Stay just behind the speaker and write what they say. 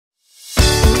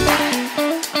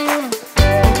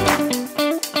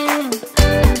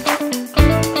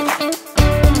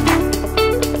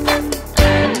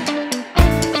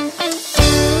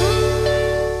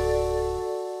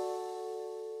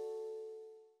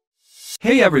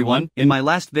Hey everyone, in my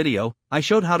last video, I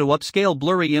showed how to upscale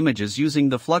blurry images using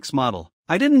the Flux model.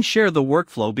 I didn't share the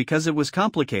workflow because it was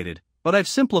complicated, but I've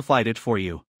simplified it for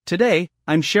you. Today,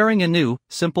 I'm sharing a new,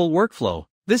 simple workflow.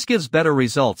 This gives better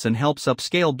results and helps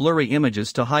upscale blurry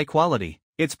images to high quality.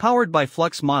 It's powered by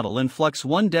Flux model and Flux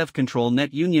Dev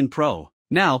ControlNet Union Pro.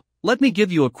 Now, let me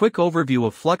give you a quick overview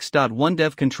of Flux.1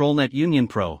 ControlNet Union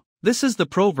Pro. This is the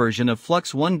pro version of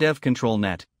Flux Dev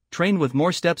ControlNet, trained with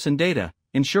more steps and data,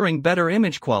 ensuring better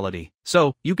image quality,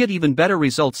 so you get even better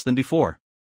results than before.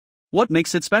 What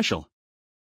makes it special?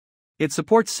 It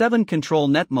supports 7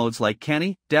 ControlNet modes like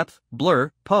canny, depth,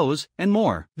 blur, pose, and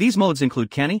more. These modes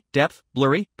include canny, depth,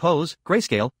 blurry, pose,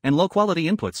 grayscale, and low-quality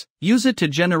inputs. Use it to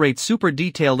generate super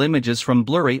detailed images from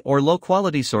blurry or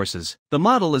low-quality sources. The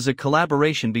model is a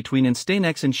collaboration between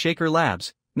InstantX and Shaker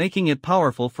Labs, making it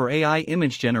powerful for AI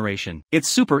image generation. It's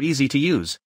super easy to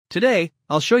use. Today,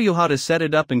 I'll show you how to set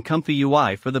it up in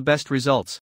ComfyUI for the best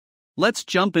results. Let's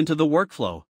jump into the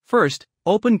workflow. First,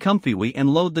 open ComfyUI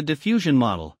and load the diffusion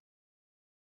model.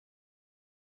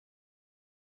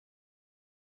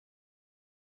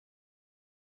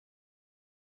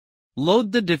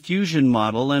 Load the diffusion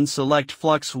model and select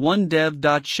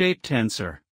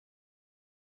flux1dev.shape-tensor.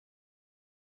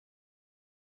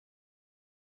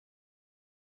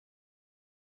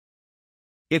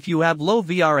 If you have low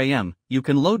VRAM, you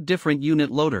can load different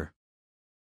unit loader.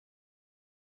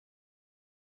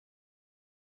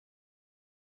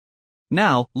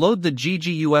 Now, load the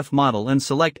GGUF model and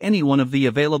select any one of the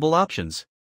available options.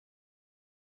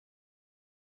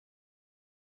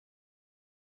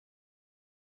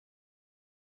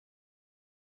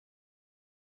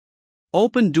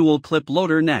 Open Dual Clip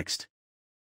Loader next.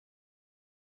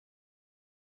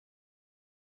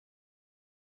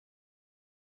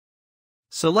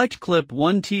 Select clip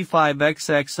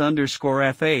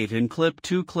 1T5XX_F8 and clip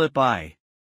 2 clip I.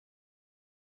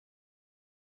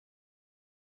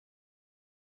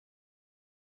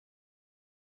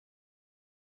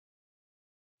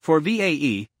 For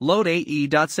VAE, load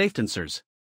AE.SafeTensors.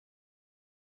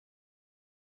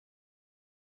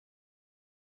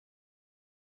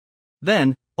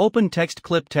 Then, open Text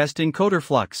Clip Test Encoder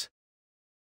Flux.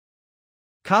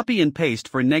 Copy and paste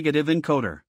for negative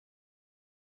encoder.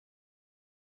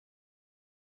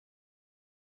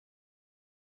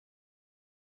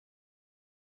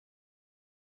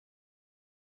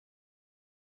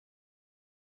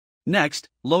 Next,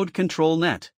 load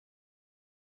ControlNet.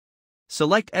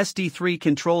 Select SD3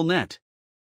 ControlNet.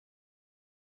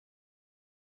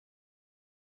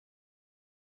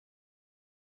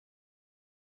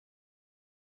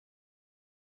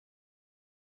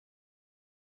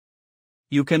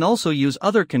 You can also use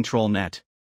other ControlNet.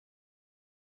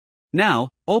 Now,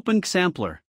 open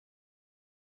Xampler.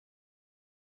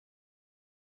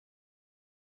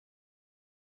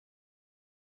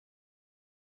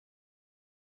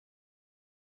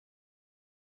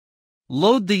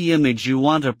 Load the image you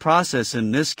want to process.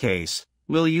 In this case,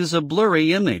 we'll use a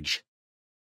blurry image.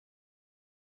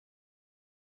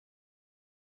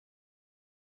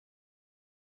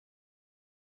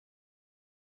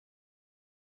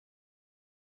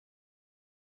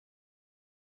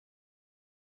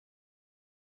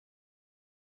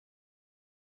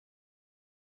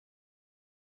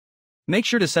 Make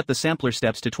sure to set the sampler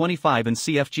steps to 25 and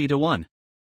CFG to 1.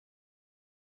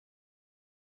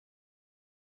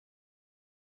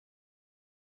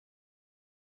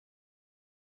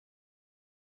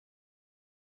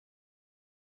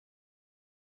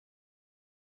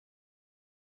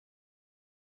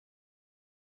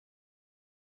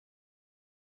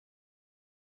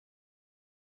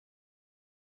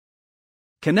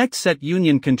 Connect Set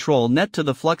Union ControlNet to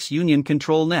the Flux Union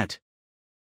ControlNet.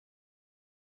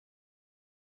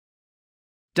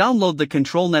 Download the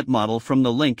ControlNet model from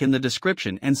the link in the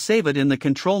description and save it in the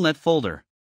ControlNet folder.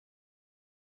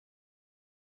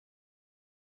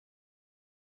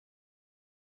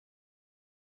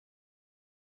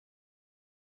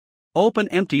 Open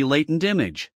empty latent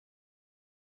image.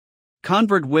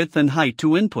 Convert width and height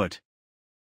to input.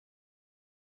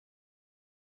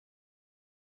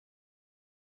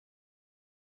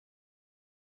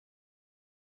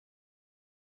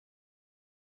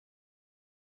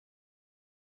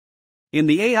 In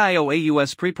the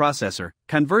AIO-AUS preprocessor,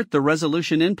 convert the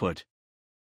resolution input.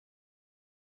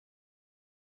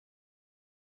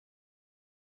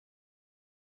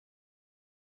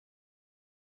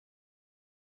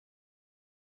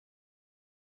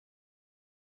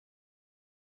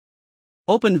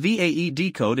 Open VAE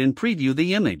decode and preview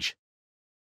the image.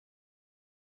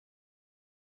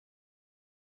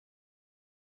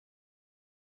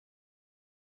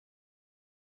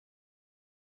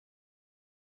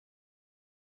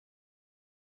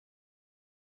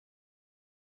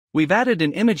 We've added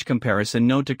an image comparison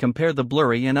node to compare the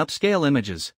blurry and upscale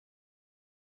images.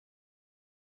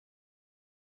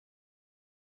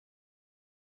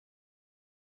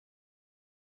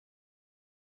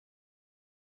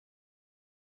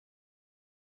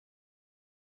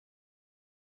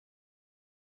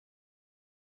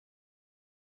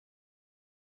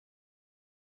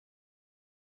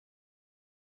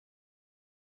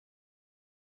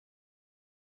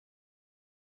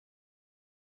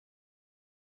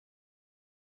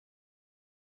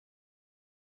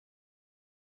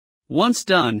 Once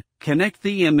done, connect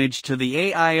the image to the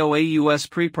AIOAUS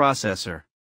preprocessor.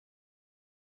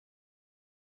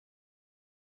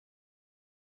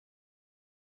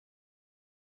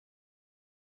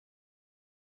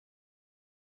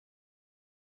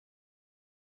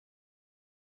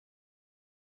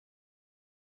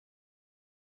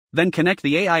 Then connect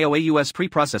the AIOAUS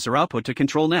preprocessor output to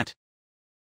ControlNet.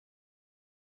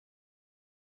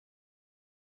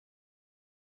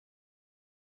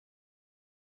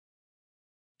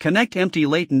 Connect empty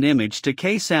latent image to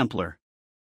K-sampler.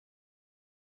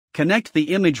 Connect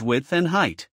the image width and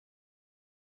height.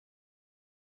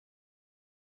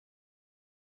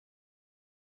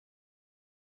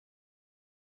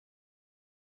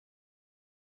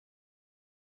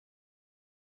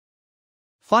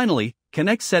 Finally,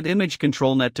 connect set image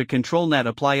ControlNet to ControlNet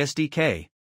apply SDK.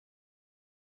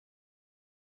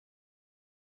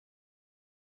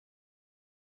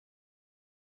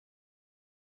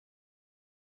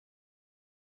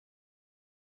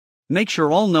 Make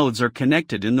sure all nodes are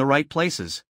connected in the right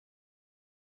places.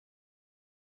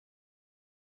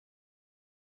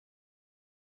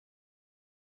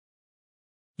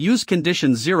 Use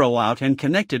condition 0 out and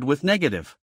connected with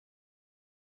negative.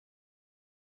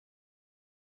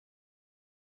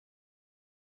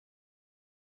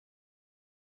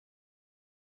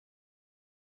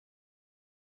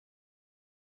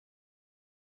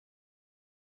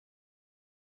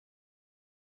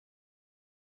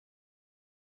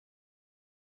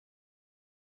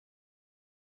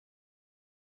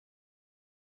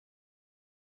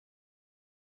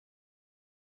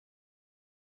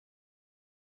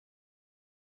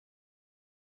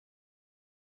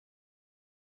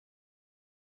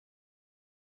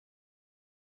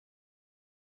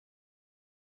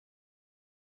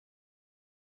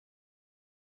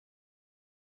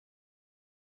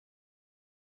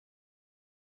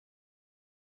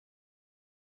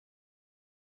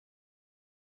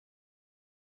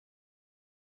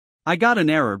 I got an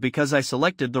error because I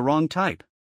selected the wrong type.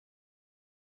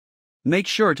 Make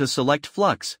sure to select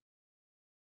Flux.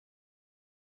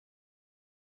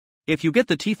 If you get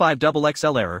the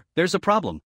T5XXL error, there's a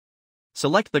problem.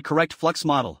 Select the correct Flux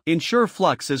model. Ensure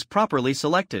Flux is properly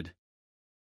selected.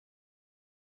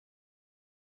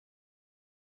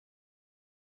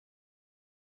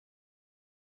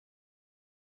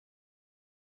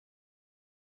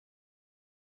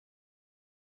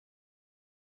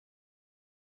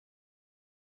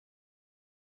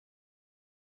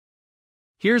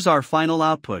 Here's our final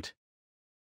output.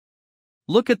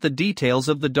 Look at the details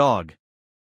of the dog.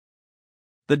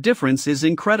 The difference is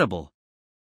incredible.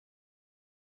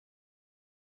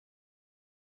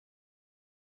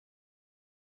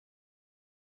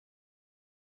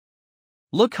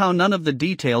 Look how none of the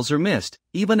details are missed,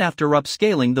 even after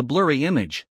upscaling the blurry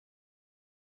image.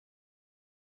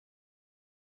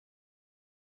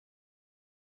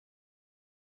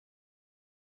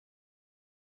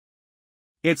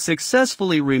 It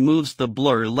successfully removes the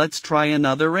blur. Let's try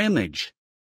another image.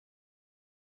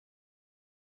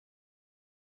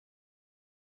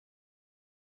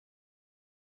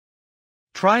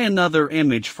 Try another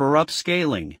image for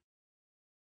upscaling.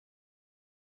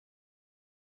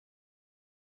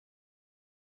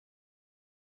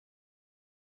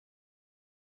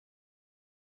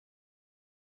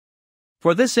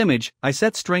 For this image, I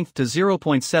set strength to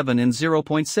 0.7 and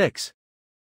 0.6.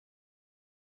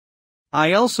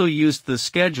 I also used the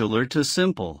scheduler to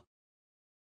simple.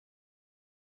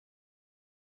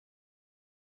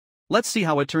 Let's see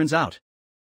how it turns out.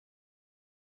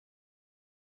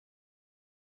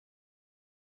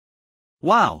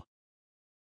 Wow!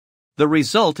 The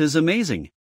result is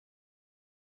amazing.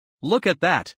 Look at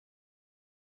that.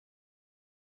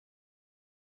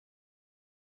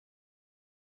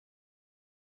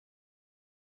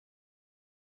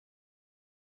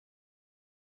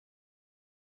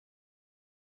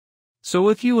 So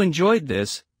if you enjoyed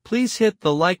this, please hit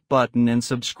the like button and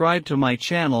subscribe to my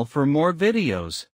channel for more videos.